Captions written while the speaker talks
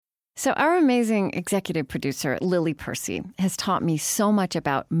So our amazing executive producer, Lily Percy, has taught me so much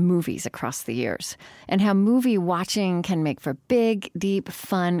about movies across the years and how movie watching can make for big, deep,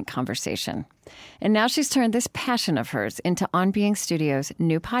 fun conversation. And now she's turned this passion of hers into On Being Studios'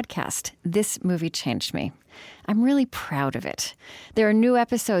 new podcast, This Movie Changed Me. I'm really proud of it. There are new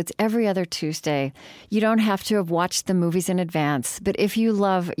episodes every other Tuesday. You don't have to have watched the movies in advance, but if you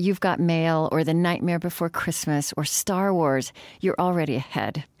love You've Got Mail or The Nightmare Before Christmas or Star Wars, you're already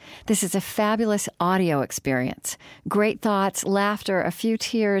ahead. This is a fabulous audio experience. Great thoughts, laughter, a few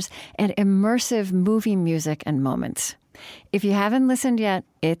tears, and immersive movie music and moments. If you haven't listened yet,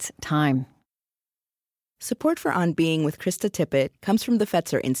 it's time. Support for On Being with Krista Tippett comes from the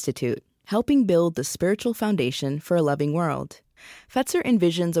Fetzer Institute, helping build the spiritual foundation for a loving world. Fetzer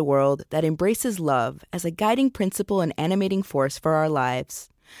envisions a world that embraces love as a guiding principle and animating force for our lives.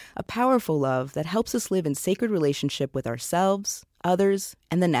 A powerful love that helps us live in sacred relationship with ourselves, others,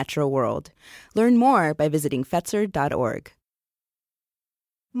 and the natural world. Learn more by visiting Fetzer.org.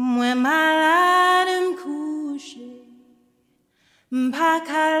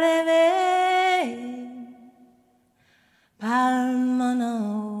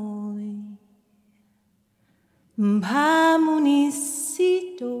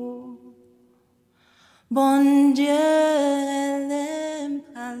 Municito, bon Dieu l'aime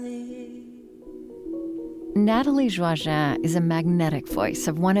parler. Nathalie Joachim is a magnetic voice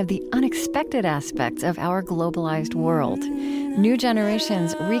of one of the unexpected aspects of our globalized world. New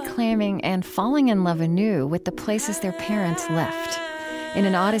generations reclaiming and falling in love anew with the places their parents left. In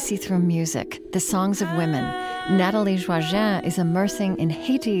an odyssey through music, the songs of women, Nathalie Joachim is immersing in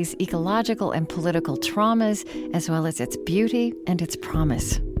Haiti's ecological and political traumas, as well as its beauty and its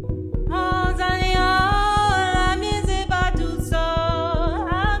promise.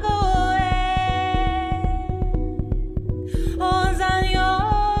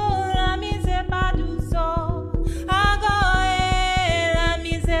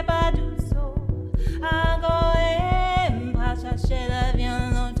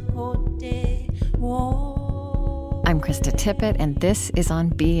 I'm Krista Tippett, and this is On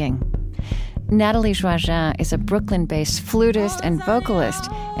Being. Nathalie Joachim is a Brooklyn-based flutist and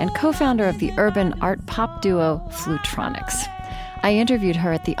vocalist and co-founder of the urban art pop duo Flutronics. I interviewed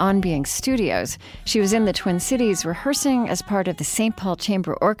her at the On Being Studios. She was in the Twin Cities rehearsing as part of the St. Paul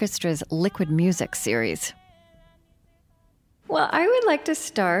Chamber Orchestra's Liquid Music series. Well, I would like to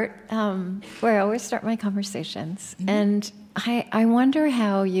start where I always start my conversations. Mm-hmm. And I wonder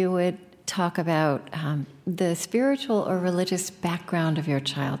how you would talk about the spiritual or religious background of your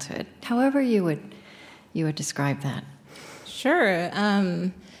childhood, however you would describe that. Sure.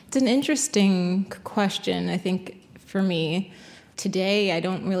 It's an interesting question, I think, for me. Today, I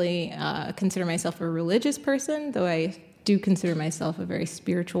don't really consider myself a religious person, though I do consider myself a very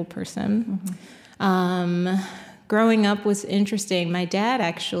spiritual person. Mm-hmm. Growing up was interesting. My dad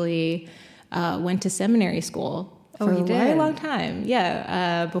actually went to seminary school for a very long time.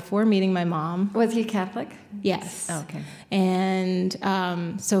 Yeah, before meeting my mom. Was he Catholic? Yes. Oh, okay. And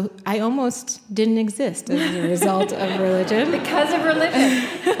so I almost didn't exist as a result of religion. Because of religion.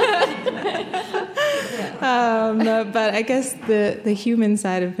 But I guess the human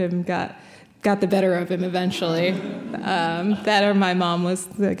side of him got the better of him eventually. That or my mom was,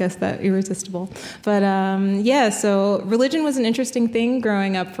 I guess, that irresistible. But so religion was an interesting thing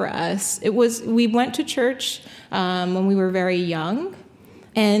growing up for us. We went to church when we were very young,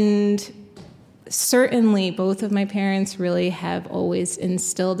 and certainly both of my parents really have always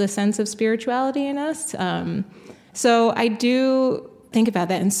instilled a sense of spirituality in us. So I do think about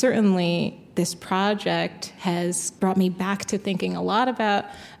that, and certainly this project has brought me back to thinking a lot about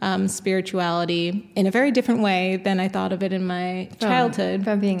spirituality in a very different way than I thought of it in my childhood.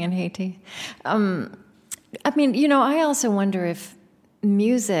 From being in Haiti. I also wonder if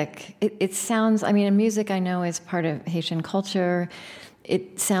music, it sounds, music I know is part of Haitian culture.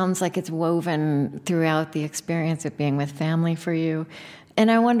 It sounds like it's woven throughout the experience of being with family for you.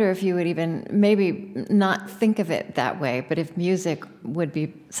 And I wonder if you would even maybe not think of it that way, but if music would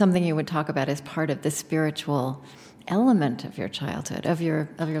be something you would talk about as part of the spiritual element of your childhood, of your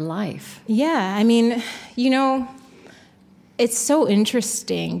life. Yeah, it's so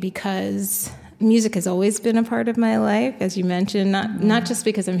interesting because music has always been a part of my life, as you mentioned, not just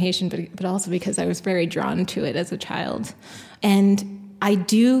because I'm Haitian, but also because I was very drawn to it as a child. And I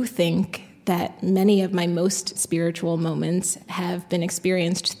do think that many of my most spiritual moments have been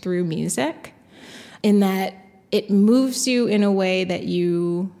experienced through music, in that it moves you in a way that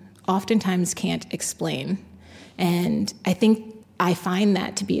you oftentimes can't explain. And I think I find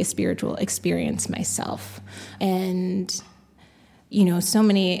that to be a spiritual experience myself. And so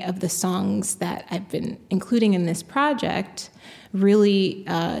many of the songs that I've been including in this project really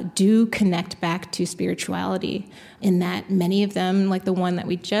do connect back to spirituality, in that many of them, like the one that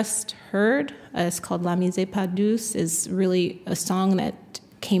we just heard, it's called La Mise Pas Douce, is really a song that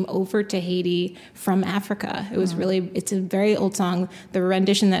came over to Haiti from Africa. It was it's a very old song. The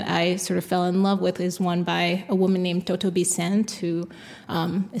rendition that I sort of fell in love with is one by a woman named Toto Vicente, who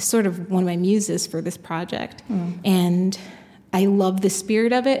is sort of one of my muses for this project. And I love the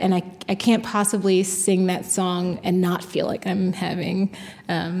spirit of it, and I can't possibly sing that song and not feel like I'm having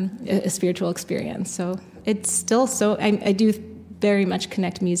a spiritual experience. So it's still I do very much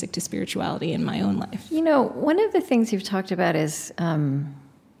connect music to spirituality in my own life. One of the things you've talked about is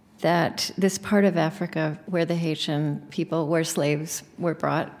that this part of Africa where the Haitian people, where slaves were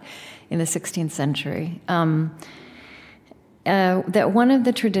brought in the 16th century, that one of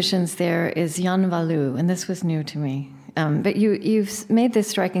the traditions there is Yan Valu, and this was new to me. But you've made this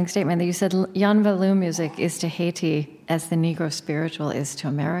striking statement that you said Yan Valu music is to Haiti as the Negro spiritual is to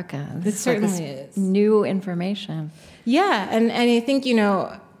America. This certainly is. New information. Yeah, and I think,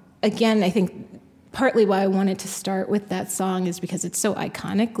 again, I think partly why I wanted to start with that song is because it's so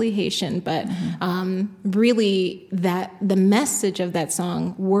iconically Haitian, but really that the message of that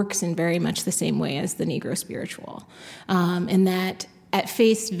song works in very much the same way as the Negro spiritual, in that at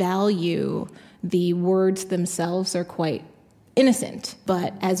face value, the words themselves are quite innocent.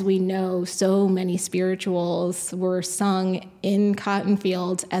 But as we know, so many spirituals were sung in cotton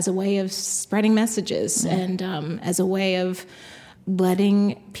fields as a way of spreading messages and as a way of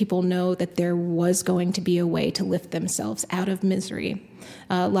letting people know that there was going to be a way to lift themselves out of misery.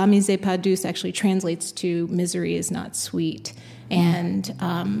 La Mise Pas Douce actually translates to misery is not sweet. And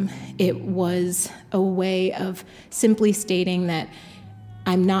it was a way of simply stating that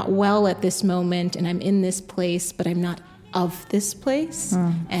I'm not well at this moment and I'm in this place, but I'm not of this place.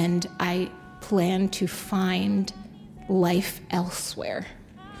 And I plan to find life elsewhere.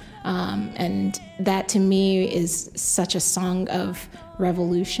 And that to me is such a song of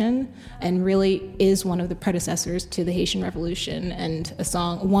revolution and really is one of the predecessors to the Haitian Revolution, and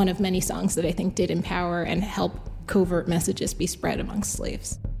one of many songs that I think did empower and help covert messages be spread amongst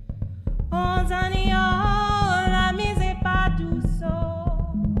slaves.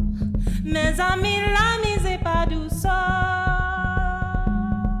 Mes amis, la mise pas douce.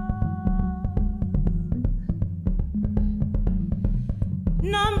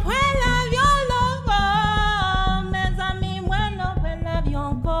 Non prends l'avion loco, mes amis, moi non prends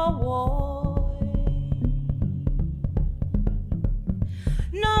l'avion go.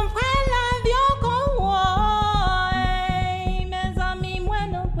 Non prends l'avion go, mes amis, moi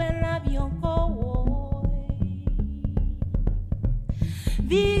non prends l'avion go.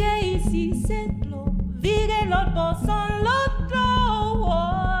 Vire ici c'est l'eau, vire l'autre sans l'autre.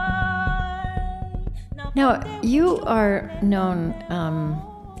 Now, you are known,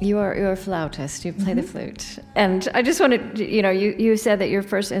 you're a flautist, you play the flute. And I just wanted, you said that your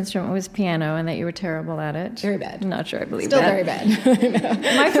first instrument was piano and that you were terrible at it. Very bad. I'm not sure I believe Still that. very bad.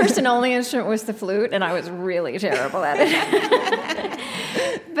 My first and only instrument was the flute, and I was really terrible at it.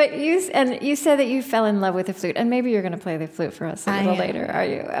 But you said that you fell in love with the flute, and maybe you're going to play the flute for us a little later, are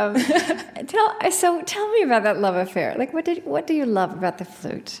you? Tell me about that love affair. Like, what do you love about the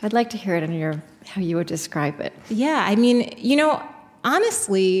flute? I'd like to hear it in how you would describe it. Yeah, I mean,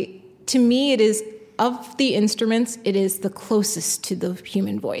 honestly, to me, it is, of the instruments, it is the closest to the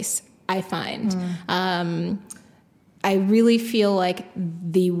human voice, I find. I really feel like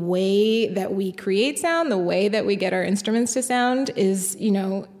the way that we create sound, the way that we get our instruments to sound is,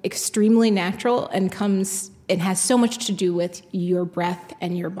 extremely natural and has so much to do with your breath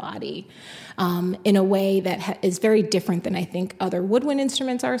and your body in a way that is very different than I think other woodwind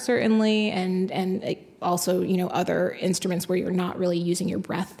instruments are, certainly, and also, other instruments where you're not really using your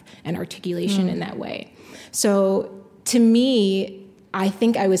breath and articulation in that way. So to me, I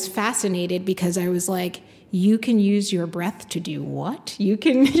think I was fascinated because I was like, you can use your breath to do what? You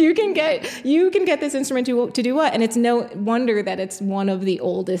can get this instrument to do what? And it's no wonder that it's one of the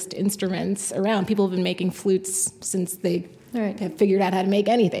oldest instruments around. People have been making flutes since they have figured out how to make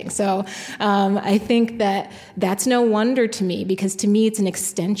anything. So I think that's no wonder to me, because to me it's an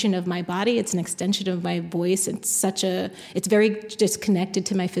extension of my body. It's an extension of my voice. It's very just connected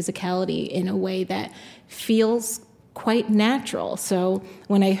to my physicality in a way that feels quite natural. So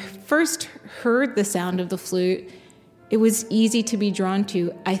when I first heard the sound of the flute, it was easy to be drawn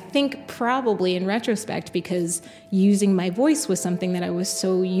to. I think probably in retrospect because using my voice was something that I was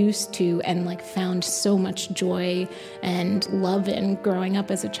so used to and found so much joy and love in growing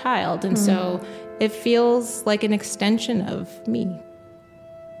up as a child. And so it feels like an extension of me.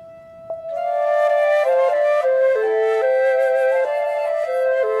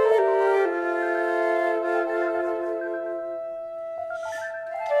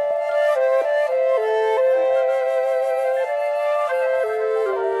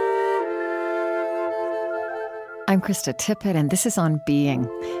 I'm Krista Tippett, and this is On Being.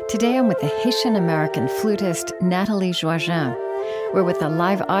 Today I'm with the Haitian-American flutist Nathalie Joachim. We're with a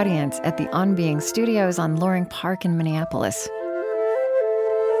live audience at the On Being studios on Loring Park in Minneapolis.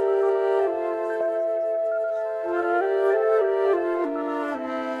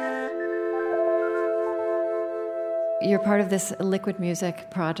 You're part of this liquid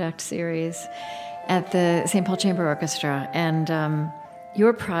music project series at the St. Paul Chamber Orchestra, and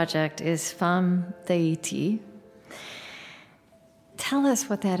your project is Femmes d'Haïti. Tell us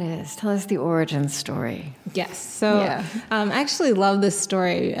what that is. Tell us the origin story. Yes. So I actually love this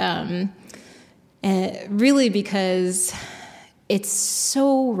story, really because it's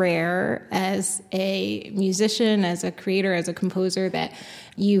so rare as a musician, as a creator, as a composer, that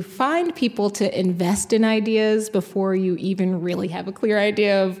you find people to invest in ideas before you even really have a clear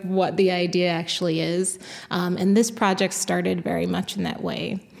idea of what the idea actually is. And this project started very much in that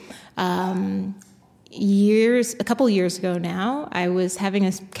way. A couple years ago now, I was having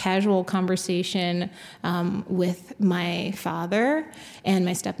a casual conversation with my father and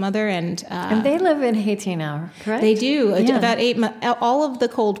my stepmother, and they live in Haiti now, correct? They do. Yeah. About 8 months, all of the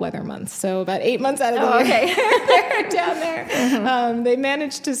cold weather months. So about 8 months out of the year, okay. They're down there. Mm-hmm. They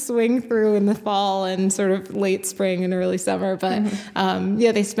managed to swing through in the fall and sort of late spring and early summer, but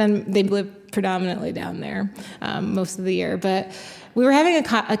they live predominantly down there most of the year, but. We were having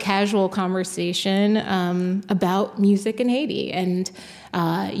a casual conversation about music in Haiti. And,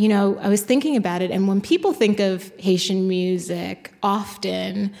 I was thinking about it. And when people think of Haitian music,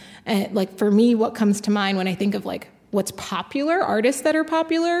 often, like for me, what comes to mind when I think of like what's popular, artists that are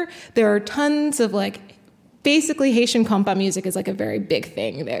popular, there are tons of like, basically Haitian compa music is like a very big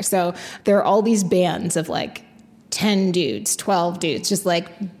thing there. So there are all these bands of like 10 dudes, 12 dudes, just like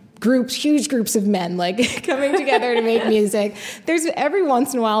huge groups of men like coming together to make music. There's every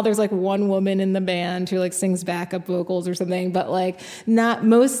once in a while there's like one woman in the band who like sings backup vocals or something, but like not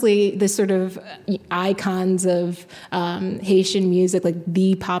mostly the sort of icons of Haitian music, like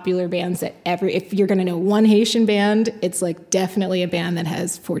the popular bands that if you're going to know one Haitian band, it's like definitely a band that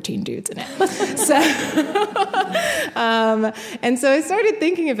has 14 dudes in it. So and so I started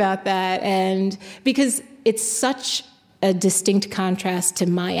thinking about that, and because it's such a distinct contrast to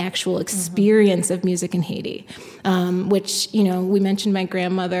my actual experience of music in Haiti, which, we mentioned my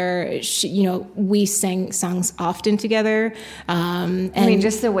grandmother, we sang songs often together. And I mean,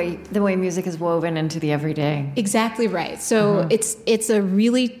 just the way music is woven into the everyday. Exactly right. So it's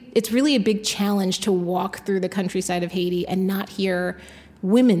really a big challenge to walk through the countryside of Haiti and not hear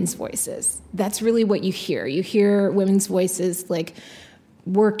women's voices. That's really what you hear. You hear women's voices like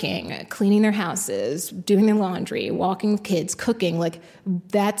working, cleaning their houses, doing their laundry, walking with kids, cooking, like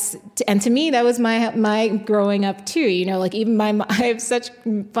that's, and to me, that was my growing up too, like even I have such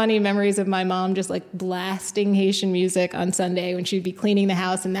funny memories of my mom just like blasting Haitian music on Sunday when she'd be cleaning the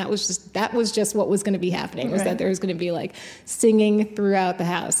house. And that was just what was going to be happening, was that there was going to be like singing throughout the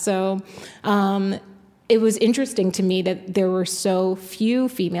house. So, it was interesting to me that there were so few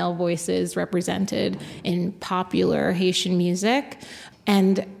female voices represented in popular Haitian music.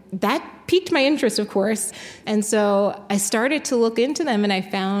 And that piqued my interest, of course. And so I started to look into them, and I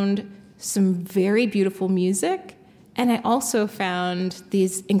found some very beautiful music. And I also found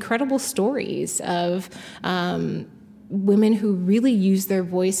these incredible stories of women who really use their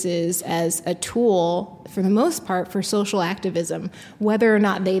voices as a tool, for the most part, for social activism, whether or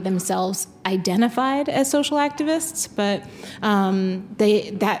not they themselves identified as social activists. But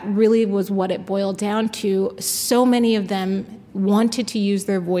that really was what it boiled down to. So many of them wanted to use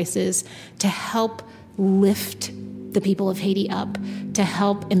their voices to help lift the people of Haiti up, to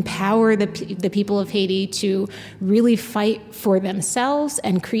help empower the people of Haiti to really fight for themselves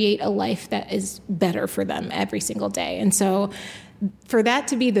and create a life that is better for them every single day. And so for that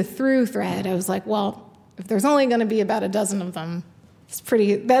to be the through thread, I was like, well, if there's only going to be about a dozen of them,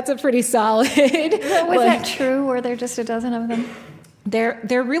 that's a pretty solid. Was that true? Were there just a dozen of them?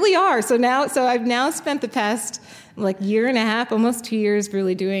 There really are. So I've now spent the past year and a half, almost 2 years,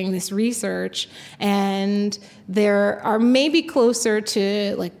 really doing this research. And there are maybe closer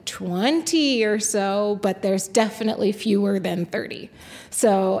to 20 or so, but there's definitely fewer than 30.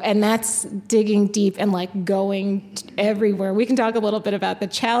 So, and that's digging deep and going everywhere. We can talk a little bit about the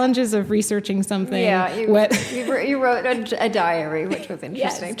challenges of researching something. Yeah, you wrote a diary, which was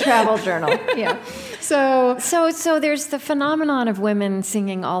interesting. Yes. Travel journal. Yeah. So there's the phenomenon of women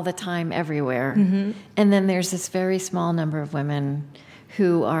singing all the time everywhere. Mm-hmm. And then there's this very small number of women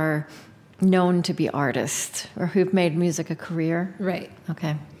who are known to be artists or who've made music a career. Right.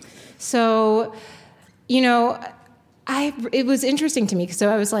 Okay. So, it was interesting to me. So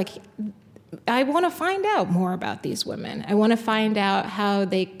I was like, I want to find out more about these women. I want to find out how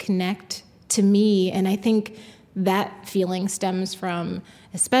they connect to me. And I think that feeling stems from,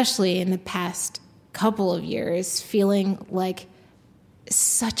 especially in the past couple of years, feeling like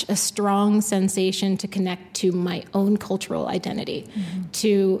such a strong sensation to connect to my own cultural identity,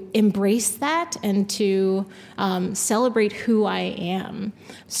 to embrace that and to celebrate who I am.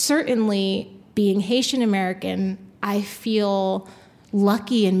 Certainly, being Haitian American, I feel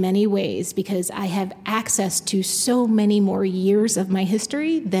lucky in many ways because I have access to so many more years of my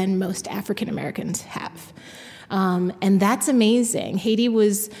history than most African Americans have. And that's amazing. Haiti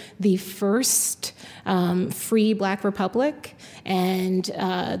was the first free Black republic, and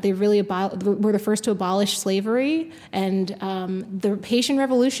they really were the first to abolish slavery. And the Haitian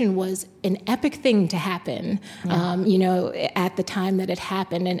Revolution was an epic thing to happen, at the time that it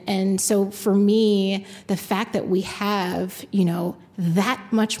happened. And so for me, the fact that we have, that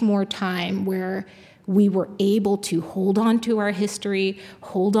much more time where we were able to hold on to our history,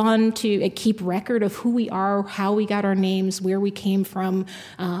 hold on to keep record of who we are, how we got our names, where we came from,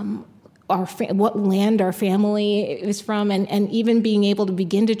 what land our family is from, and even being able to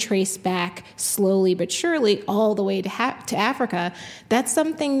begin to trace back slowly but surely all the way to Africa. That's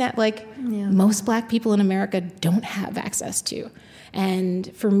something that most Black people in America don't have access to.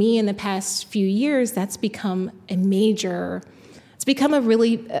 And for me, in the past few years, that's become it's become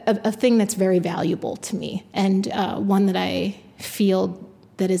a thing that's very valuable to me, and one that I feel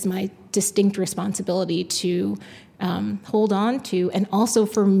that is my distinct responsibility to hold on to, and also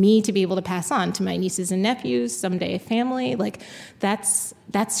for me to be able to pass on to my nieces and nephews, someday family. That's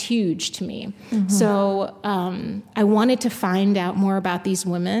huge to me. Mm-hmm. So I wanted to find out more about these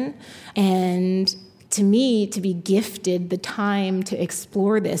women, and to me, to be gifted the time to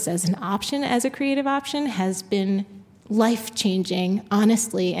explore this as an option, as a creative option, has been life-changing,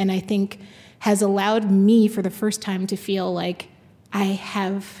 honestly, and I think has allowed me for the first time to feel like I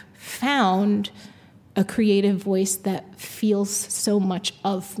have found a creative voice that feels so much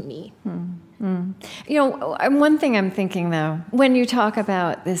of me. One thing I'm thinking, though, when you talk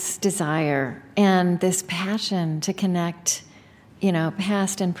about this desire and this passion to connect,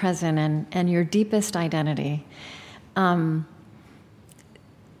 past and present and your deepest identity,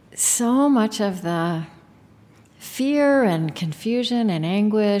 so much of the fear and confusion and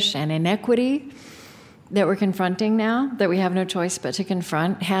anguish and inequity that we're confronting now, that we have no choice but to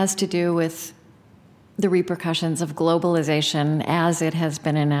confront, has to do with the repercussions of globalization as it has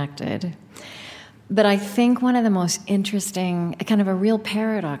been enacted. But I think one of the most interesting, kind of a real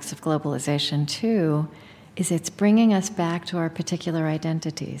paradox of globalization, too, is it's bringing us back to our particular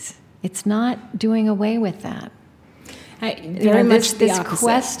identities. It's not doing away with that. Very much the opposite. This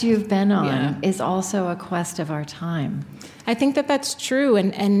quest you've been on is also a quest of our time. I think that that's true.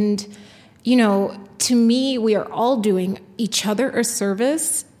 And to me, we are all doing each other a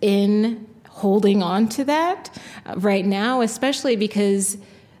service in holding on to that right now, especially because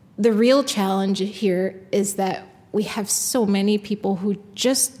the real challenge here is that we have so many people who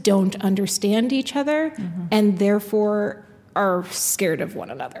just don't understand each other, and therefore are scared of one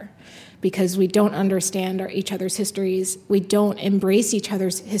another. Because we don't understand each other's histories. We don't embrace each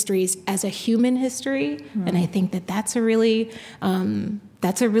other's histories as a human history. And I think that that's a really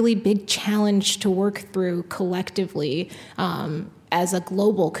big challenge to work through collectively as a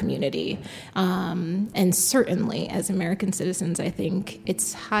global community. And certainly as American citizens, I think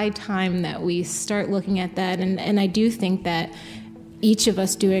it's high time that we start looking at that. And I do think that each of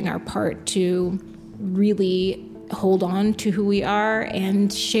us doing our part to really hold on to who we are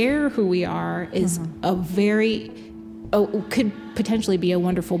and share who we are is could potentially be a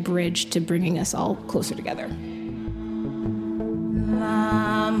wonderful bridge to bringing us all closer together.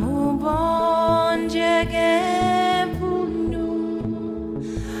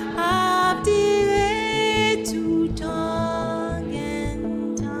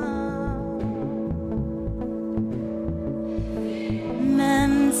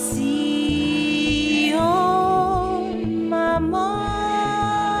 Même si on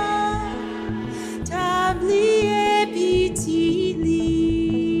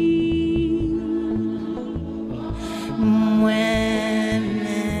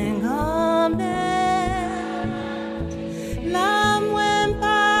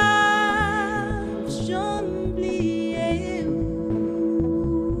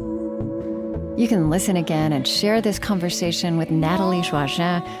listen again and share this conversation with Nathalie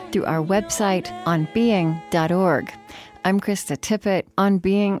Joachim through our website, onbeing.org. I'm Krista Tippett. On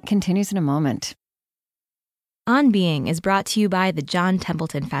Being continues in a moment. On Being is brought to you by the John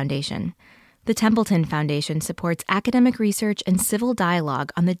Templeton Foundation. The Templeton Foundation supports academic research and civil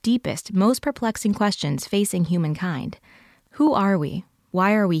dialogue on the deepest, most perplexing questions facing humankind. Who are we?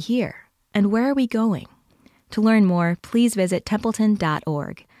 Why are we here? And where are we going? To learn more, please visit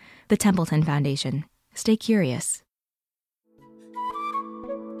templeton.org. The Templeton Foundation. Stay curious.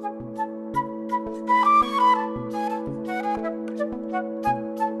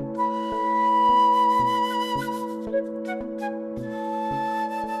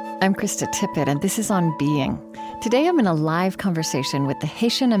 I'm Krista Tippett, and this is On Being. Today I'm in a live conversation with the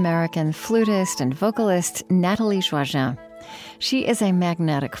Haitian-American flutist and vocalist Nathalie Joachim. She is a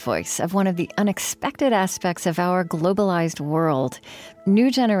magnetic voice of one of the unexpected aspects of our globalized world,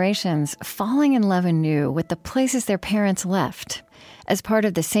 new generations falling in love anew with the places their parents left. As part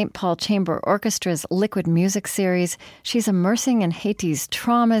of the St. Paul Chamber Orchestra's Liquid Music series, she's immersing in Haiti's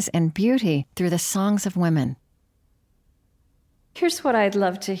traumas and beauty through the songs of women. Here's what I'd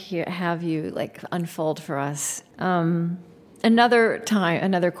love to have you unfold for us. Another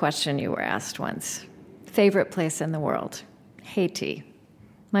question you were asked once. Favorite place in the world? Haiti.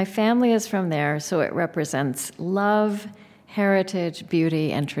 My family is from there, so it represents love, heritage,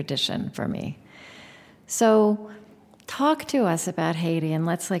 beauty, and tradition for me. So talk to us about Haiti, and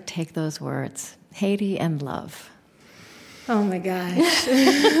let's take those words. Haiti and love. Oh my gosh.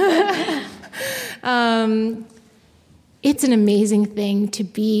 It's an amazing thing to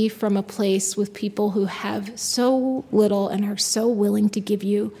be from a place with people who have so little and are so willing to give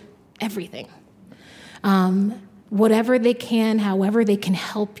you everything. Whatever they can, however they can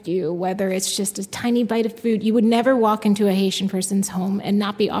help you, whether it's just a tiny bite of food. You would never walk into a Haitian person's home and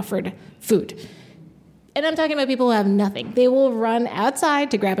not be offered food. And I'm talking about people who have nothing. They will run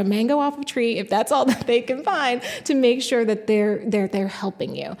outside to grab a mango off a tree, if that's all that they can find, to make sure that they're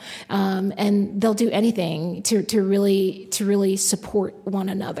helping you. And they'll do anything to really support one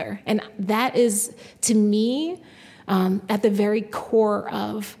another. And that is, to me, at the very core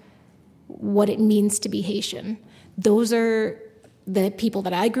of what it means to be Haitian. Those are the people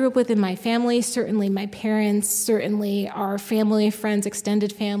that I grew up with in my family, certainly my parents, certainly our family, friends,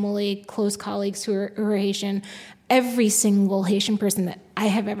 extended family, close colleagues who are Haitian. Every single Haitian person that I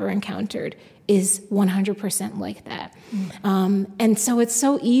have ever encountered is 100% like that. And so it's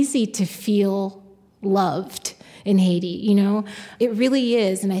so easy to feel loved in Haiti, It really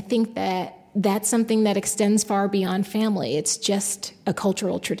is, and I think that that's something that extends far beyond family. It's just a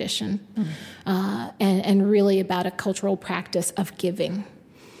cultural tradition, and really about a cultural practice of giving.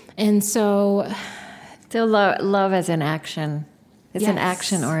 And so love as an action. It's yes. an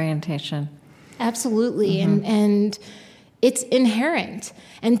action orientation. Absolutely. And it's inherent.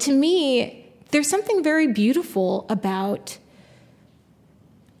 And to me, there's something very beautiful about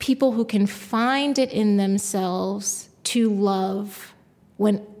people who can find it in themselves to love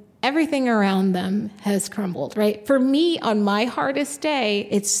when everything around them has crumbled, right? For me, on my hardest day,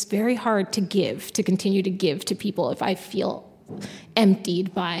 it's very hard to continue to give to people if I feel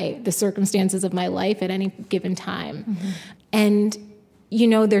emptied by the circumstances of my life at any given time. And,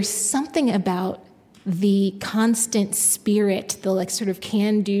 there's something about the constant spirit, the sort of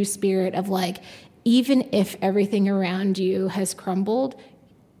can-do spirit of even if everything around you has crumbled,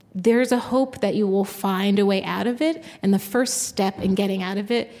 there's a hope that you will find a way out of it. And the first step in getting out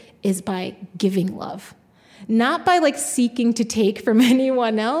of it is by giving love. Not by seeking to take from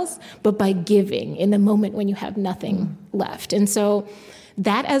anyone else, but by giving in the moment when you have nothing left. And so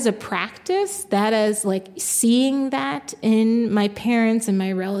that as a practice, that as seeing that in my parents and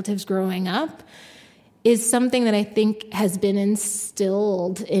my relatives growing up is something that I think has been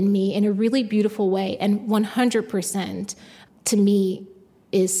instilled in me in a really beautiful way. And 100% to me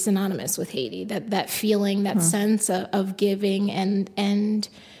is synonymous with Haiti. That feeling, that sense of giving and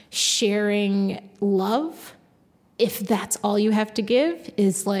sharing love, if that's all you have to give,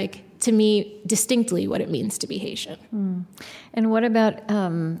 is to me, distinctly what it means to be Haitian. And what about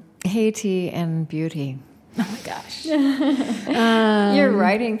Haiti and beauty? Oh my gosh. Your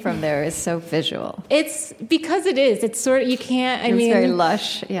writing from there is so visual. It's because it is. It's sort of, you can't, It's very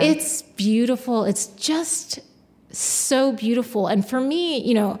lush. Yeah. It's beautiful. It's just so beautiful. And for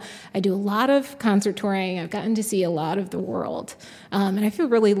me, I do a lot of concert touring. I've gotten to see a lot of the world. And I feel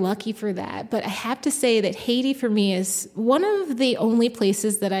really lucky for that. But I have to say that Haiti for me is one of the only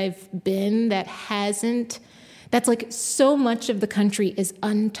places that I've been that's so much of the country is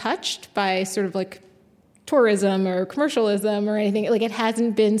untouched by sort of tourism or commercialism or anything. Like, it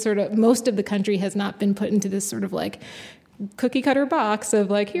hasn't been most of the country has not been put into this sort of like cookie cutter box of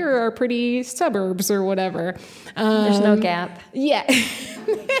like, here are pretty suburbs or whatever. There's no gap. Yeah.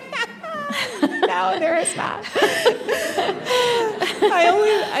 No, there is not.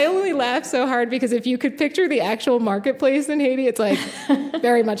 I only laugh so hard because if you could picture the actual marketplace in Haiti, it's like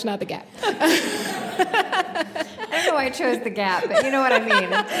very much not the Gap. I don't know why I chose the Gap, but you know what I mean.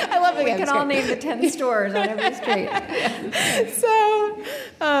 I love the Gap. We can all name the 10 stores on every street. So,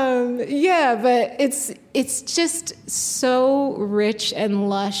 but it's just so rich and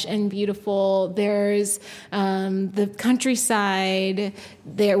lush and beautiful. There's the countryside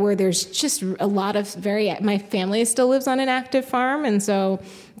there where there's just a lot of my family still lives on an active farm, and so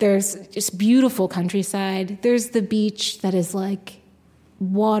there's just beautiful countryside. There's the beach that is like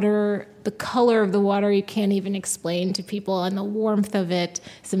water, the color of the water you can't even explain to people, and the warmth of it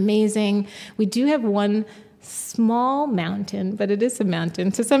is amazing. We do have one small mountain, but it is a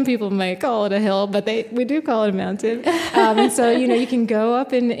mountain. So some people might call it a hill, but we do call it a mountain. And so, you can go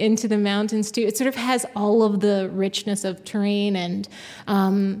up into the mountains too. It sort of has all of the richness of terrain, and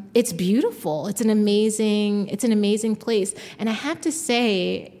it's beautiful. It's an amazing place. And I have to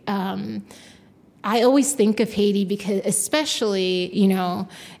say, I always think of Haiti because, especially,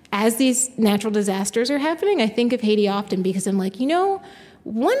 as these natural disasters are happening, I think of Haiti often because I'm like,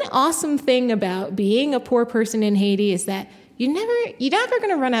 one awesome thing about being a poor person in Haiti is that you're never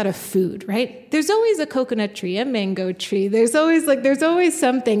going to run out of food, right? There's always a coconut tree, a mango tree. There's always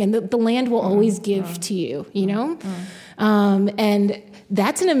something, and the land will always give to you, and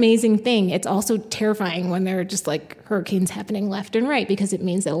that's an amazing thing. It's also terrifying when there are just like hurricanes happening left and right, because it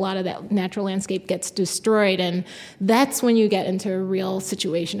means that a lot of that natural landscape gets destroyed. And that's when you get into a real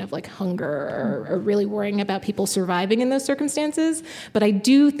situation of like hunger or really worrying about people surviving in those circumstances. But I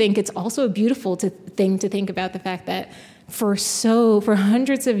do think it's also a beautiful thing to think about the fact that for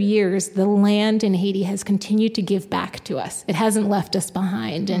hundreds of years, the land in Haiti has continued to give back to us. It hasn't left us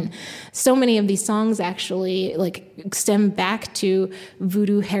behind. And so many of these songs actually like stem back to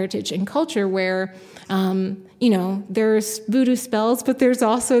voodoo heritage and culture where, there's voodoo spells, but there's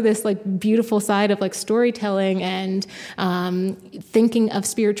also this like beautiful side of like storytelling and thinking of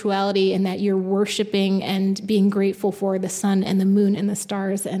spirituality, and that you're worshiping and being grateful for the sun and the moon and the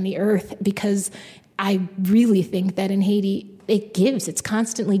stars and the earth, because I really think that in Haiti, it's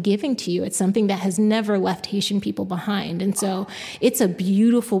constantly giving to you. It's something that has never left Haitian people behind. And so it's a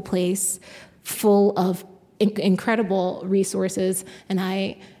beautiful place full of incredible resources. And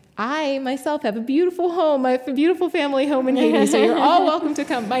I myself have a beautiful home. I have a beautiful family home in Haiti, so you're all welcome to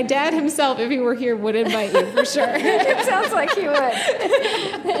come. My dad himself, if he were here, would invite you for sure. It sounds like he would.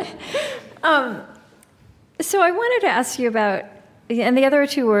 So I wanted to ask you about, and the other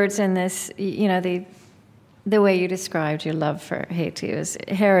two words in this, the way you described your love for Haiti is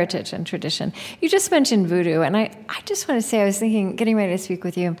heritage and tradition. You just mentioned voodoo, and I just want to say, I was getting ready to speak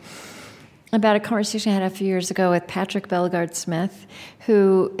with you about a conversation I had a few years ago with Patrick Bellegarde-Smith,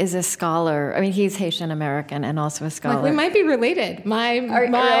 who is a scholar. I mean, he's Haitian-American and also a scholar. Like, we might be related. My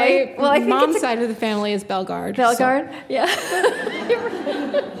really? Well, I think mom's side of the family is Bellegarde. Bellegarde? So. Yeah.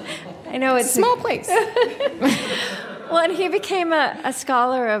 I know it's small place. Well, and he became a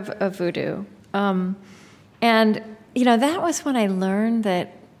scholar of voodoo. And, that was when I learned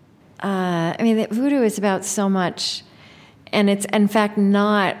that, that voodoo is about so much, and it's, in fact,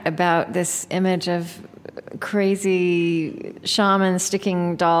 not about this image of crazy shamans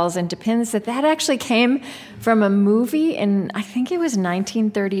sticking dolls into pins, that actually came from a movie in, I think it was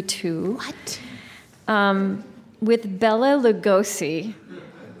 1932. What? With Bela Lugosi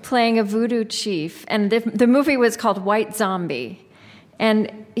playing a voodoo chief, and the movie was called White Zombie.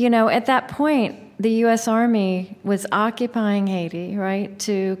 And, at that point, the U.S. Army was occupying Haiti, right,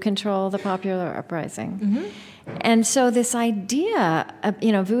 to control the popular uprising. Mm-hmm. And so this idea of,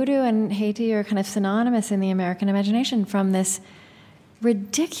 voodoo and Haiti are kind of synonymous in the American imagination from this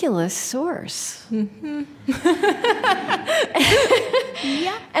ridiculous source. Mm-hmm.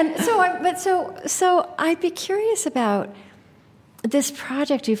 Yeah. And so I'd be curious about this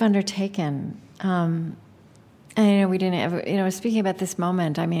project you've undertaken. And we didn't ever, speaking about this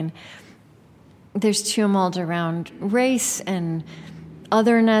moment, I mean, there's tumult around race and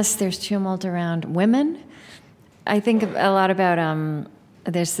otherness. There's tumult around women. I think a lot about,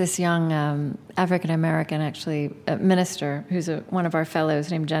 there's this young African-American, actually, minister who's one of our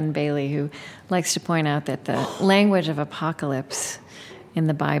fellows named Jen Bailey, who likes to point out that the language of apocalypse in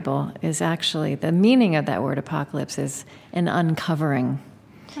the Bible is actually, the meaning of that word apocalypse is an uncovering,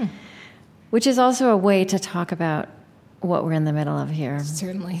 which is also a way to talk about what we're in the middle of here.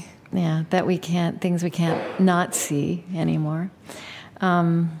 Certainly. Yeah, that things we can't not see anymore.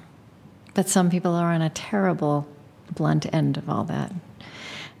 But some people are on a terrible blunt end of all that.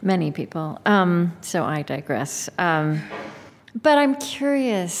 Many people. So I digress. But I'm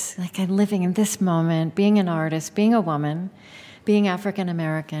curious, like I'm living in this moment, being an artist, being a woman, being African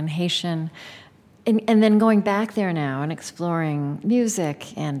American, Haitian, and then going back there now and exploring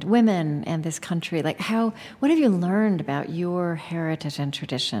music and women and this country. Like what have you learned about your heritage and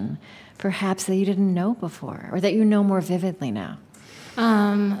tradition, perhaps that you didn't know before or that you know more vividly now?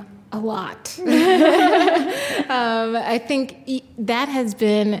 A lot. I think there's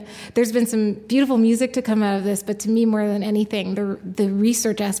been some beautiful music to come out of this, but to me, more than anything, the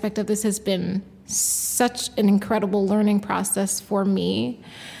research aspect of this has been such an incredible learning process for me.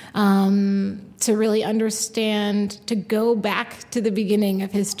 To really understand, to go back to the beginning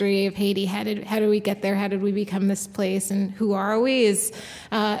of history of Haiti. How did we get there? How did we become this place? And who are we?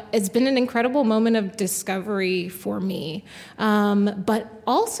 It's been an incredible moment of discovery for me. But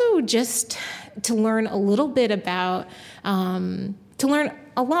also just to learn a little bit about, to learn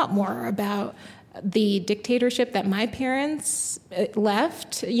a lot more about the dictatorship that my parents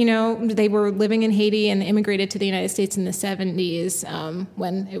left. You know, they were living in Haiti and immigrated to the United States in the 70s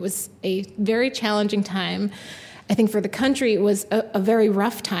when it was a very challenging time. I think for the country, it was a very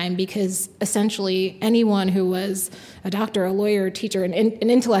rough time because essentially anyone who was a doctor, a lawyer, a teacher, an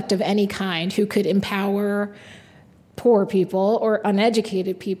intellect of any kind who could empower poor people or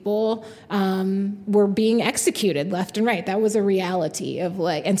uneducated people were being executed left and right. That was a reality of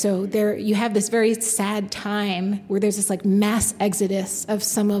and so there you have this very sad time where there's this mass exodus of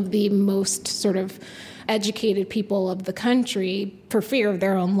some of the most sort of educated people of the country for fear of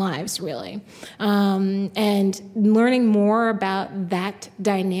their own lives, really. And learning more about that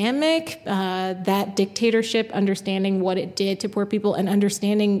dynamic, that dictatorship, understanding what it did to poor people, and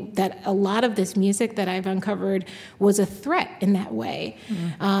understanding that a lot of this music that I've uncovered was a threat in that way.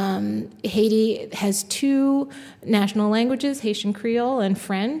 Haiti has 2 national languages, Haitian Creole and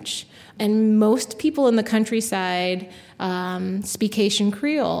French, and most people in the countryside speak Haitian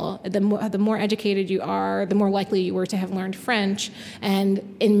Creole. The more educated you are, the more likely you were to have learned French.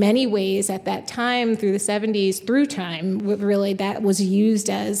 And in many ways, at that time, through the 70s, through time, really that was used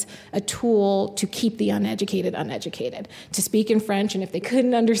as a tool to keep the uneducated, to speak in French, and if they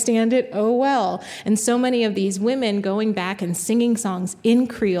couldn't understand it, oh well. And so many of these women going back and singing songs in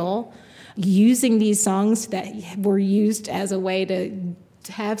Creole, using these songs that were used as a way to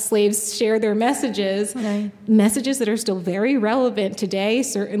have slaves share their messages, messages that are still very relevant today.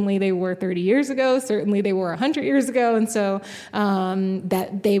 Certainly they were 30 years ago, certainly they were 100 years ago. And so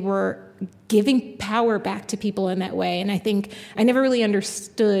that they were giving power back to people in that way. And I think I never really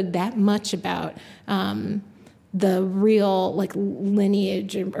understood that much about the real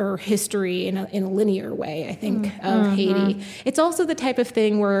lineage or history in a linear way, I think, of Haiti. It's also the type of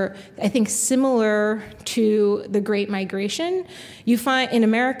thing where I think similar to the Great Migration, you find in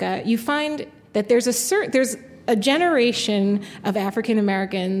America, you find that there's a generation of African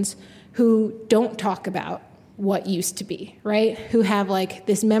Americans who don't talk about what used to be, right? Who have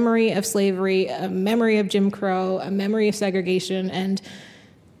this memory of slavery, a memory of Jim Crow, a memory of segregation, and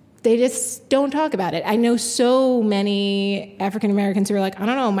they just don't talk about it. I know so many African Americans who are I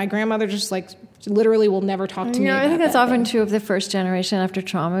don't know, my grandmother just literally will never talk to me about I think that's that often true of the first generation after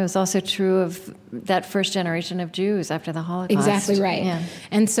trauma. It was also true of that first generation of Jews after the Holocaust. Exactly right. Yeah.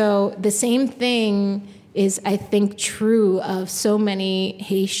 And so the same thing is, I think, true of so many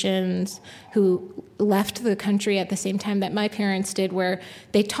Haitians who left the country at the same time that my parents did, where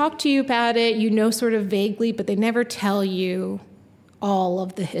they talk to you about it, sort of vaguely, but they never tell you all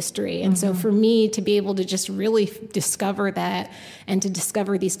of the history. And so for me to be able to just really discover that and to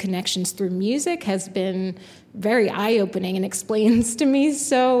discover these connections through music has been very eye-opening and explains to me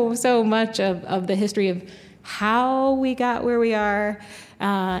so much of the history of how we got where we are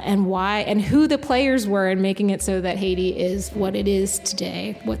and why and who the players were in making it so that Haiti is what it is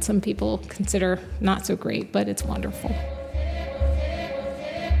today, what some people consider not so great, but it's wonderful.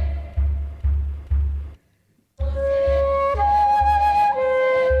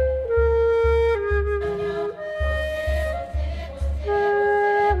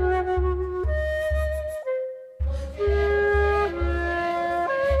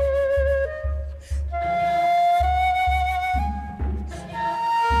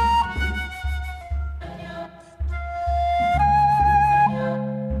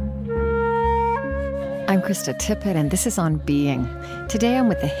 I'm Krista Tippett, and this is On Being. Today I'm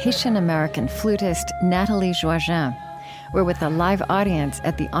with the Haitian-American flutist Nathalie Joachim. We're with a live audience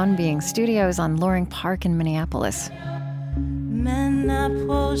at the On Being Studios on Loring Park in Minneapolis. m'en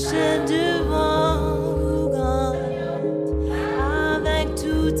approche devant Ougande avec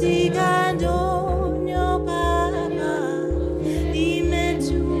tout tes cadeaux, mon papa, il met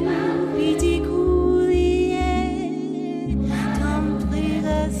tout petit coulier, ton prix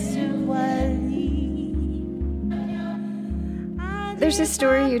recevoir. There's a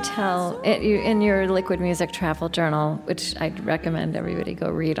story you tell in your Liquid Music Travel Journal, which I'd recommend everybody go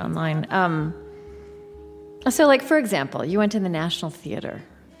read online. So, like, for example, you went to the National Theater.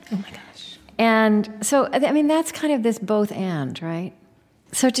 Oh, my gosh. And so, I mean, that's kind of this both and, right?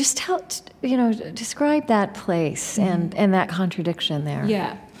 So just describe that place and that contradiction there.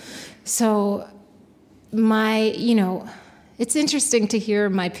 Yeah. So it's interesting to hear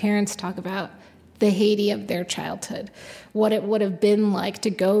my parents talk about the Haiti of their childhood, what it would have been like to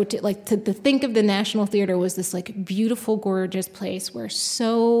go to, like, to think of the National Theater was this, like, beautiful, gorgeous place where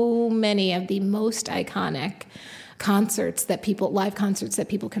so many of the most iconic live concerts that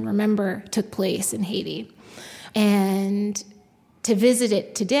people can remember took place in Haiti. And to visit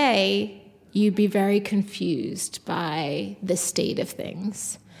it today, you'd be very confused by the state of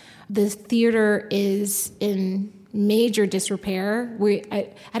things. The theater is in major disrepair.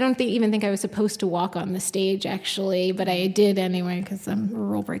 I don't even think I was supposed to walk on the stage, actually, but I did anyway because I'm a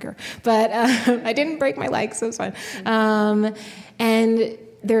rule breaker. But I didn't break my leg, so it's fine. And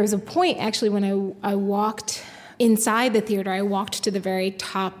there was a point, actually, when I walked inside the theater. I walked to the very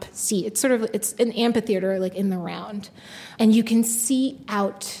top seat. It's an amphitheater, like, in the round. And you can see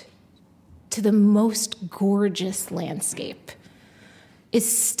out to the most gorgeous landscape. Is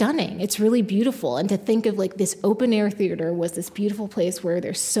stunning. It's really beautiful. And to think of, like, this open air theater was this beautiful place where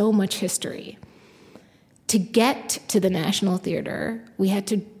there's so much history. To get to the National Theater, we had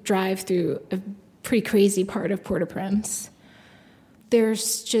to drive through a pretty crazy part of Port-au-Prince.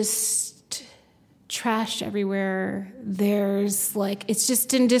 There's just trash everywhere. There's, like, it's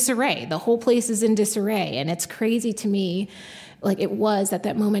just in disarray. The whole place is in disarray. And it's crazy to me, like it was at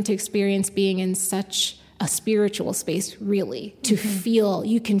that moment, to experience being in such a spiritual space, really, to feel,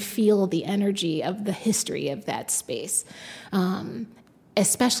 you can feel the energy of the history of that space.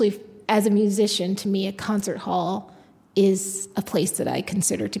 Especially as a musician, to me, a concert hall is a place that I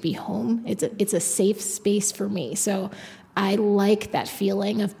consider to be home. It's a safe space for me. So I like that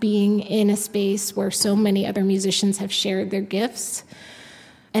feeling of being in a space where so many other musicians have shared their gifts.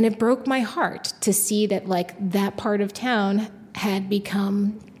 And it broke my heart to see that, like, that part of town had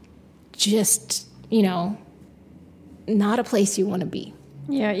become just, not a place you want to be.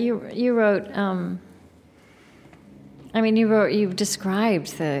 Yeah, you wrote. You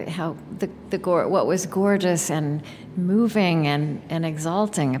described what was gorgeous and moving and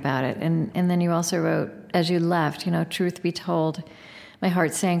exalting about it, and then you also wrote, as you left, truth be told, my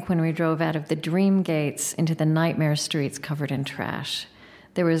heart sank when we drove out of the dream gates into the nightmare streets covered in trash.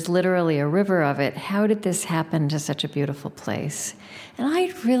 There was literally a river of it. How did this happen to such a beautiful place? And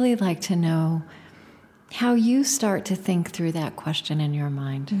I'd really like to know how you start to think through that question in your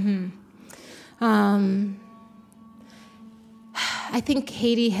mind. Mm-hmm. I think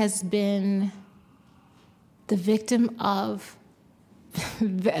Haiti has been the victim of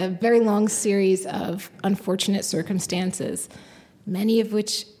a very long series of unfortunate circumstances, many of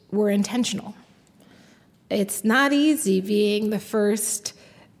which were intentional. It's not easy being the first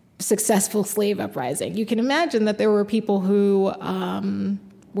successful slave uprising. You can imagine that there were people who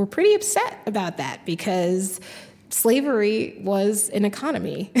were pretty upset about that because slavery was an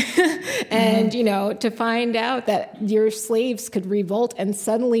economy. And, to find out that your slaves could revolt and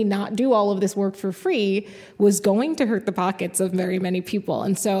suddenly not do all of this work for free was going to hurt the pockets of very many people.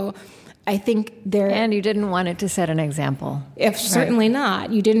 And so I think And you didn't want it to set an example. Certainly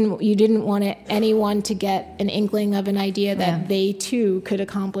not. You didn't want anyone to get an inkling of an idea that they too could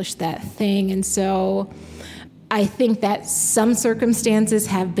accomplish that thing. And so I think that some circumstances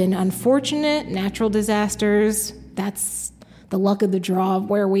have been unfortunate, natural disasters. That's the luck of the draw of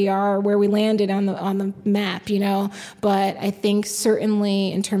where we are, where we landed on the map, But I think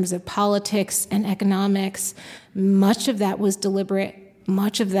certainly in terms of politics and economics, much of that was deliberate.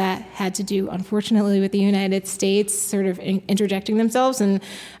 Much of that had to do, unfortunately, with the United States sort of interjecting themselves. And,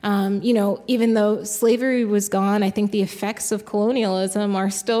 even though slavery was gone, I think the effects of colonialism are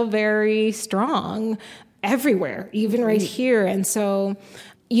still very strong everywhere, even right here. And so,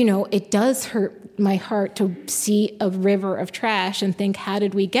 it does hurt my heart to see a river of trash and think, how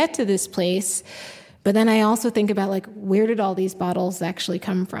did we get to this place? But then I also think about, like, where did all these bottles actually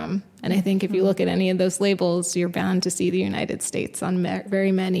come from? And I think if you look at any of those labels, you're bound to see the United States on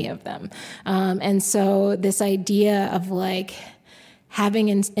very many of them. And so this idea of, like, having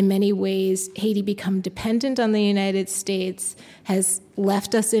in many ways Haiti become dependent on the United States has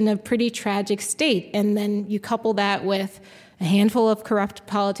left us in a pretty tragic state. And then you couple that with a handful of corrupt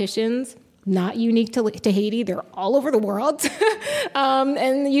politicians, not unique to Haiti, they're all over the world.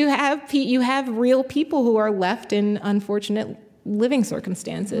 And you have real people who are left in unfortunate living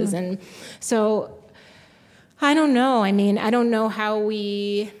circumstances. And so I don't know. I mean, I don't know how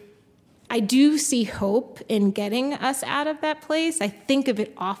I do see hope in getting us out of that place. I think of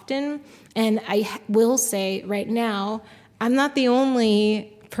it often, and I will say right now, I'm not the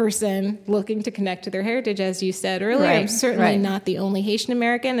only person looking to connect to their heritage, as you said earlier. Right, I'm certainly right. not the only Haitian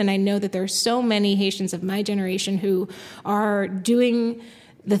American, and I know that there are so many Haitians of my generation who are doing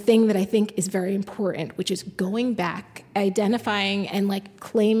the thing that I think is very important, which is going back, identifying and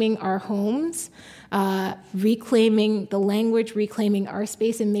claiming our homes, reclaiming the language, reclaiming our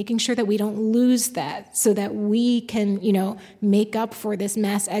space, and making sure that we don't lose that, so that we can, make up for this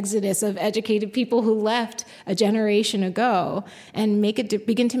mass exodus of educated people who left a generation ago and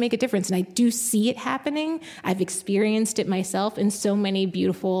begin to make a difference. And I do see it happening. I've experienced it myself in so many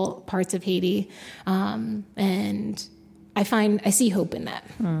beautiful parts of Haiti, and I see hope in that.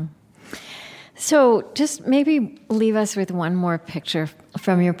 So just maybe leave us with one more picture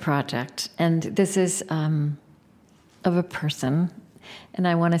from your project. And this is of a person, and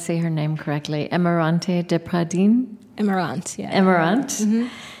I want to say her name correctly, Emerante de Pradine. Emerant, yeah. Emerant,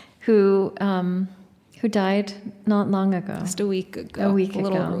 who died not long ago. Just a week ago. A week a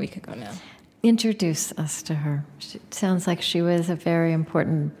little ago. over a week ago now. Introduce us to her. It sounds like she was a very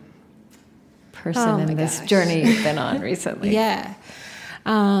important person in this journey you've been on recently. Yeah.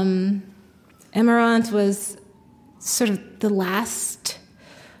 Emerant was sort of the last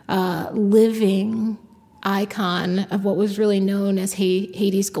living icon of what was really known as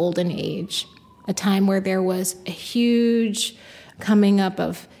Haiti's Golden Age, a time where there was a huge coming up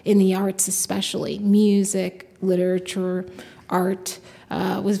of, in the arts especially, music, literature, art,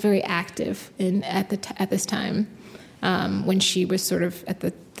 was very active at this time, when she was sort of at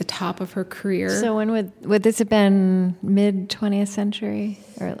the top of her career. So when would this have been mid 20th century?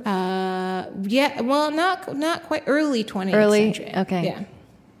 Or Yeah, well, not quite early 20th century. Okay. Yeah.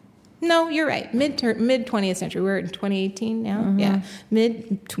 No, you're right. Mid 20th century. We're in 2018 now. Yeah.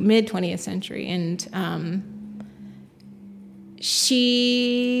 Mid 20th century, and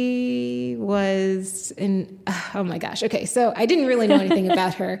she was in. Oh my gosh. Okay, so I didn't really know anything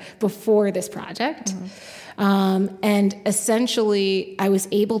about her before this project. And essentially, I was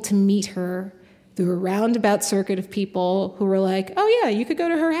able to meet her through a roundabout circuit of people who were like, "Oh yeah, you could go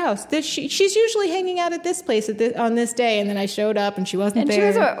to her house. She's usually hanging out at this place on this day." And then I showed up, and she wasn't there.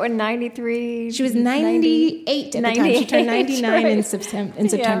 And she was 93. She was 98 at the time. She turned 99 in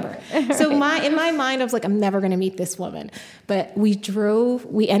September. Yeah. So in my mind, I was like, I'm never going to meet this woman. But we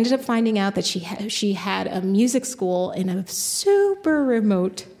ended up finding out that she had a music school in a super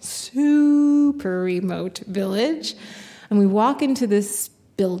remote village. And we walk into this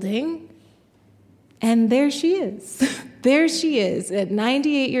building, and there she is. There she is at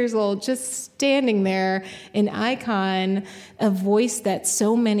 98 years old, just standing there, an icon, a voice that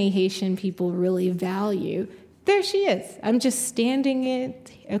so many Haitian people really value. There she is. I'm just standing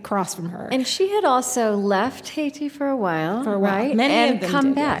across from her. And she had also left Haiti for a while, right? Many of them come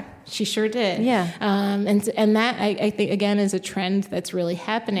did, back. Yeah. She sure did. Yeah. And that, I think, again, is a trend that's really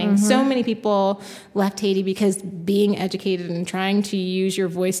happening. So many people left Haiti because being educated and trying to use your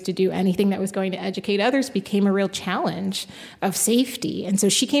voice to do anything that was going to educate others became a real challenge of safety. And so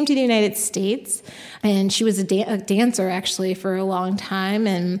she came to the United States, and she was a dancer, actually, for a long time,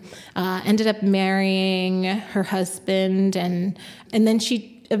 and ended up marrying her husband. And then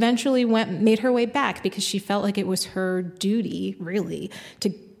she eventually made her way back because she felt like it was her duty, really,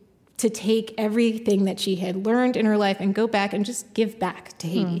 to take everything that she had learned in her life and go back and just give back to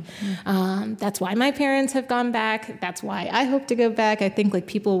Haiti. That's why my parents have gone back. That's why I hope to go back. I think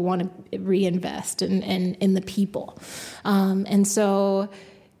people want to reinvest in the people. And so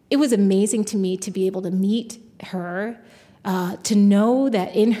it was amazing to me to be able to meet her, to know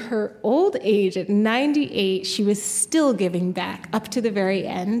that in her old age, at 98, she was still giving back up to the very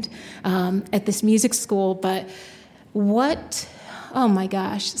end at this music school. But oh my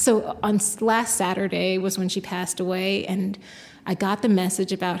gosh. So on last Saturday was when she passed away, and I got the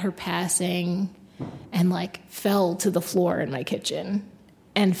message about her passing and fell to the floor in my kitchen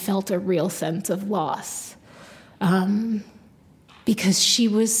and felt a real sense of loss. Because she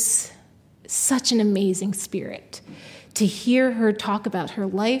was such an amazing spirit. To hear her talk about her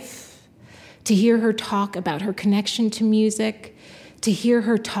life, to hear her talk about her connection to music, to hear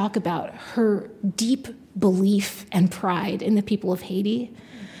her talk about her deep belief and pride in the people of Haiti,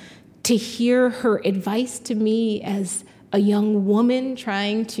 to hear her advice to me as a young woman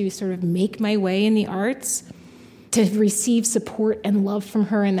trying to sort of make my way in the arts, to receive support and love from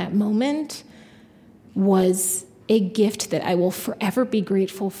her in that moment was a gift that I will forever be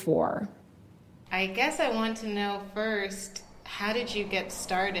grateful for. I guess I want to know first, how did you get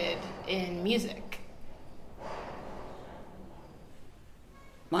started in music?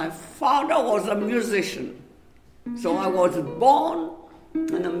 My father was a musician, so I was born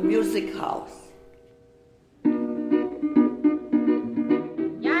in a music house.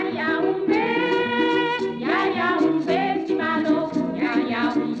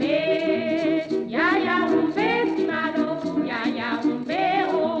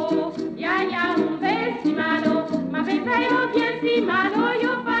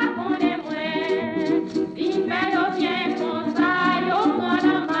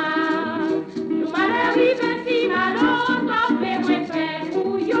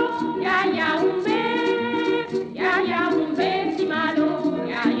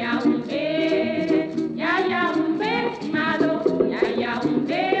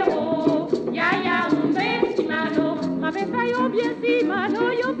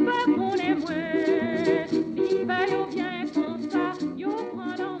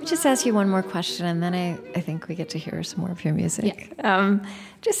 Just ask you one more question, and then I think we get to hear some more of your music. Yeah.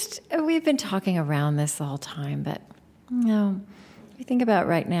 We've been talking around this the whole time, but we think about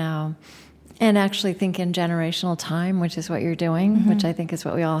right now, and actually think in generational time, which is what you're doing, which I think is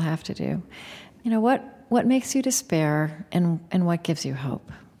what we all have to do. What makes you despair, and what gives you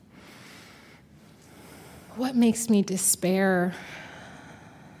hope? What makes me despair,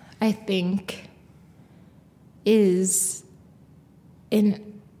 I think, is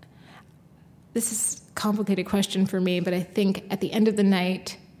this is a complicated question for me, but I think at the end of the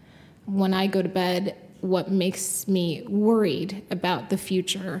night, when I go to bed, what makes me worried about the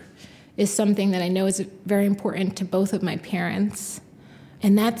future is something that I know is very important to both of my parents,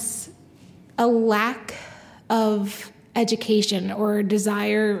 and that's a lack of education or a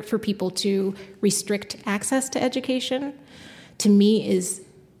desire for people to restrict access to education. To me, is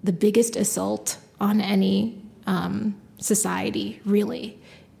the biggest assault on any society, really.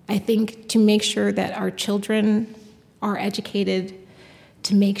 I think to make sure that our children are educated,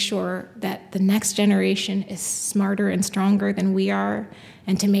 to make sure that the next generation is smarter and stronger than we are,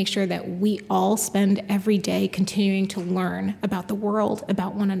 and to make sure that we all spend every day continuing to learn about the world,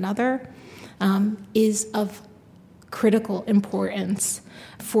 about one another, is of critical importance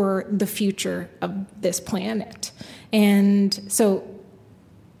for the future of this planet. And so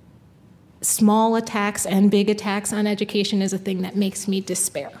small attacks and big attacks on education is a thing that makes me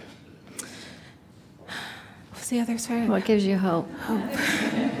despair. What's the other side? What gives you hope? Hope.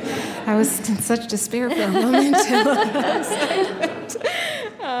 I was in such despair for a moment.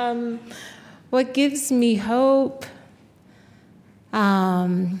 What gives me hope?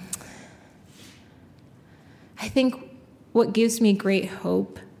 I think what gives me great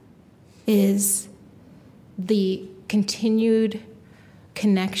hope is the continued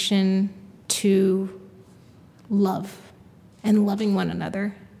connection to love and loving one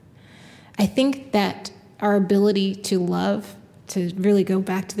another. I think that our ability to love, to really go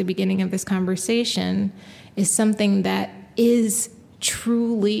back to the beginning of this conversation, is something that is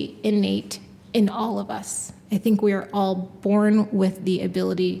truly innate in all of us. I think we are all born with the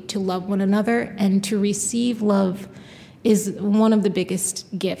ability to love one another, and to receive love is one of the biggest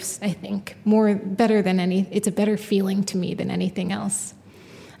gifts, I think. It's a better feeling to me than anything else.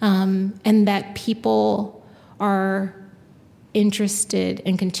 And that people are interested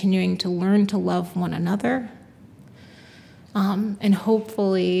in continuing to learn to love one another. And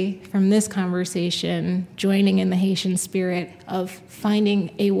hopefully from this conversation, joining in the Haitian spirit of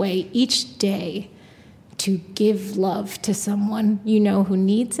finding a way each day to give love to someone who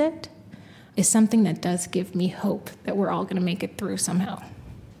needs it, is something that does give me hope that we're all going to make it through somehow.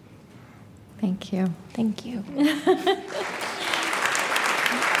 Thank you. Thank you.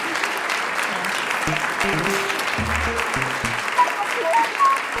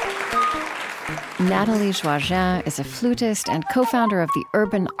 Nathalie Joachim is a flutist and co-founder of the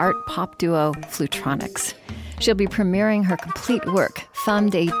urban art pop duo Flutronics. She'll be premiering her complete work,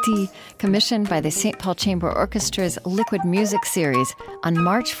 Femmes d'Haïti, commissioned by the St. Paul Chamber Orchestra's Liquid Music series on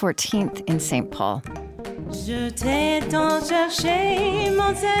March 14th in St. Paul. Je t'ai tant cherché,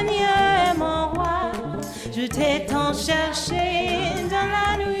 mon Seigneur, mon roi. Je t'ai tant cherché dans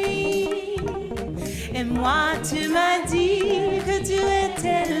la nuit. Et moi, tu m'as dit que tu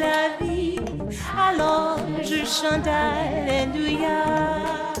étais la vie. Alors je chante Alléluia.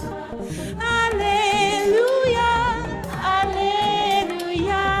 Alléluia,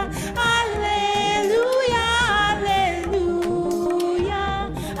 Alléluia, Alléluia, Alléluia,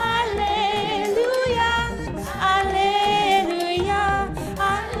 Alléluia, Alléluia,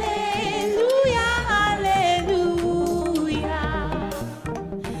 Alléluia, Alléluia.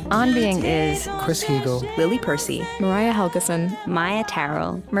 On Being is Chris Hegel, Lily Percy, Mariah Helgeson, Maya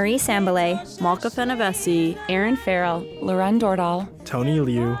Tarrell, Marie Sambalay, Malka Fenavesi, Aaron Farrell, Loren Dordal, Tony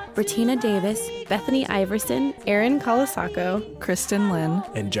Liu, Bettina Davis, Bethany Iverson, Erin Kalasako, Kristen Lynn,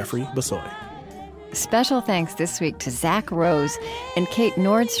 and Jeffrey Basoy. special thanks this week to Zach Rose and Kate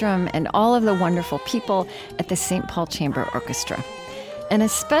Nordstrom and all of the wonderful people at the St. Paul Chamber Orchestra. And a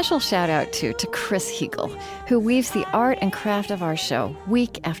special shout out to Chris Hegel, who weaves the art and craft of our show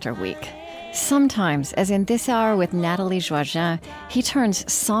week after week. Sometimes, as in this hour with Nathalie Joachim, he turns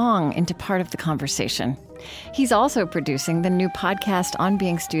song into part of the conversation. He's also producing the new podcast On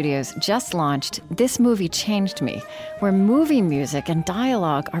Being Studios just launched, This Movie Changed Me, where movie music and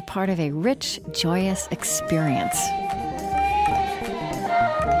dialogue are part of a rich, joyous experience.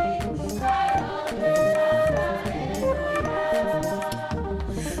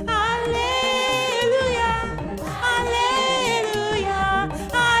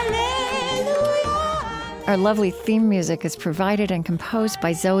 Our lovely theme music is provided and composed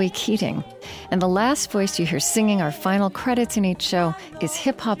by Zoe Keating. And the last voice you hear singing our final credits in each show is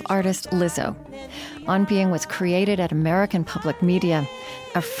hip-hop artist Lizzo. On Being was created at American Public Media.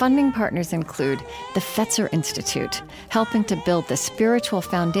 Our funding partners include the Fetzer Institute, helping to build the spiritual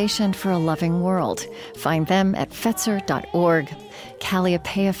foundation for a loving world. Find them at fetzer.org.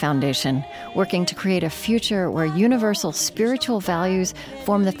 Calliopeia Foundation, working to create a future where universal spiritual values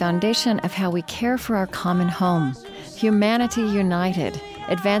form the foundation of how we care for our common home. Humanity United,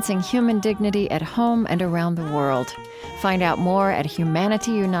 advancing human dignity at home and around the world. Find out more at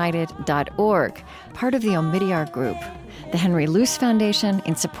humanityunited.org, part of the Omidyar Group. The Henry Luce Foundation,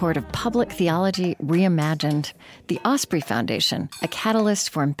 in support of public theology reimagined. The Osprey Foundation, a catalyst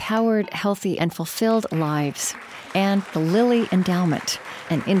for empowered, healthy, and fulfilled lives. And the Lilly Endowment,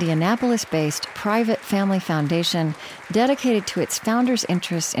 an Indianapolis-based private family foundation dedicated to its founders'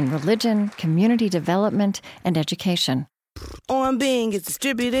 interests in religion, community development, and education. On Being is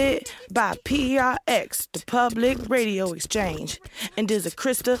distributed by PRX, the Public Radio Exchange, and is a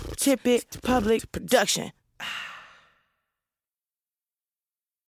Krista Tippett public production.